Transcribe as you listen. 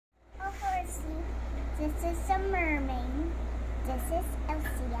is a mermaid. This is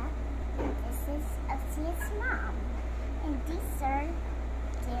Elsia. And this is Elsia's mom. And these are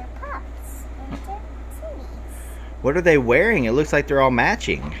their pups and their kitties. What are they wearing? It looks like they're all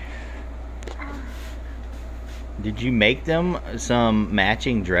matching. Did you make them some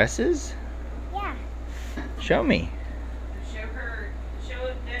matching dresses? Yeah. Show me. Show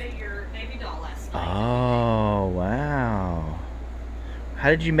your baby doll last night. Oh, wow. How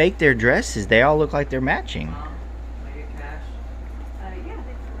did you make their dresses? They all look like they're matching.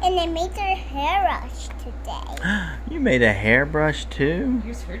 And they made their hairbrush today. You made a hairbrush too?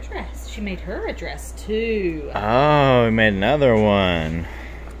 Here's her dress. She made her a dress too. Oh, we made another one.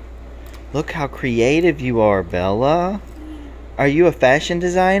 Look how creative you are, Bella. Are you a fashion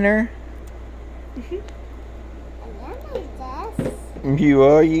designer? You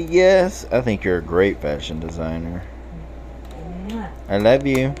are? Yes. I think you're a great fashion designer. I love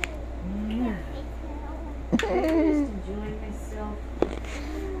you. Just enjoying myself.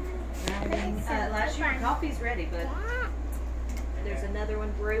 Last year, coffee's ready, but there's another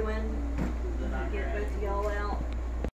one brewing. Get both of y'all out.